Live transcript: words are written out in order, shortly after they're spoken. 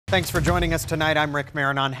Thanks for joining us tonight. I'm Rick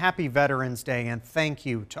Marinon. Happy Veterans Day, and thank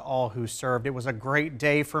you to all who served. It was a great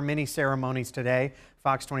day for many ceremonies today.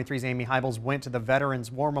 Fox 23's Amy Hybels went to the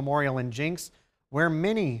Veterans War Memorial in Jenks, where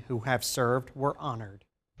many who have served were honored.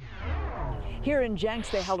 Here in Jenks,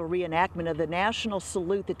 they held a reenactment of the national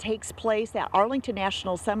salute that takes place at Arlington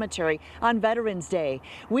National Cemetery on Veterans Day.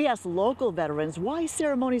 We asked local veterans why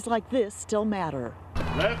ceremonies like this still matter.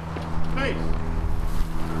 Left face.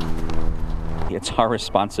 It's our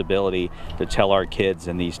responsibility to tell our kids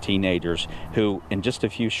and these teenagers who in just a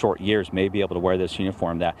few short years may be able to wear this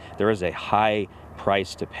uniform that there is a high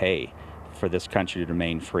price to pay for this country to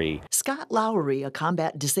remain free. Scott Lowry, a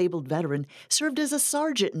combat disabled veteran, served as a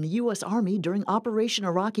sergeant in the U.S. Army during Operation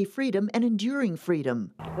Iraqi Freedom and Enduring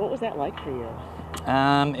Freedom. What was that like for you?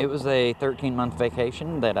 It was a 13-month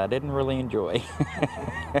vacation that I didn't really enjoy.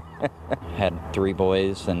 Had 3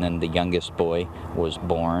 boys, and then the youngest boy was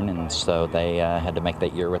born, and so they had to make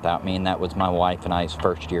that year without me, and that was my wife and I's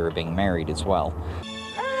first year of being married as well.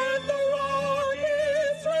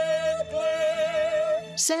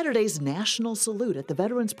 Saturday's national salute at the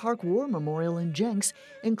Veterans Park War Memorial in Jenks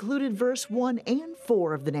included verse 1 and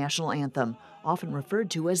 4 of the national anthem, often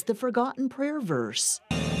referred to as the forgotten prayer verse.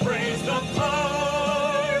 Praise the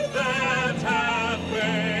part that hath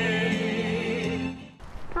made.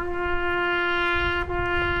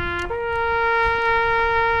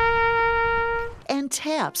 And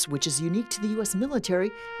Taps, which is unique to the U.S.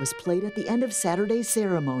 military, was played at the end of Saturday's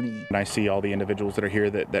ceremony. When I see all the individuals that are here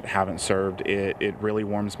that haven't served, it really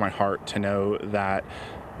warms my heart to know that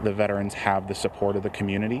the veterans have the support of the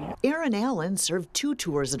community. Aaron Allen served 2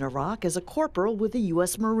 tours in Iraq as a corporal with the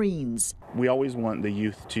U.S. Marines. We always want the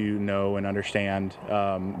youth to know and understand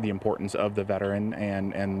the importance of the veteran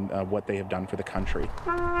and what they have done for the country.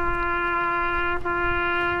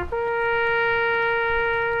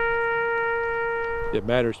 It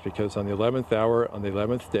matters because on the 11th hour, on the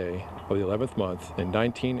 11th day of the 11th month in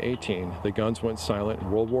 1918, the guns went silent in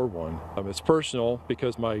World War I. It's personal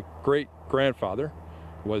because my great-grandfather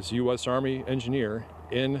was U.S. Army engineer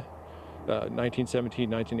in 1917,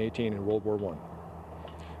 1918 in World War I.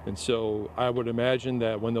 And so I would imagine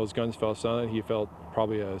that when those guns fell silent, he felt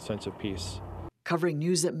probably a sense of peace. Covering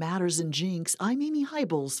news that matters in Jenks, I'm Amy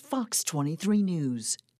Hybels, Fox 23 News.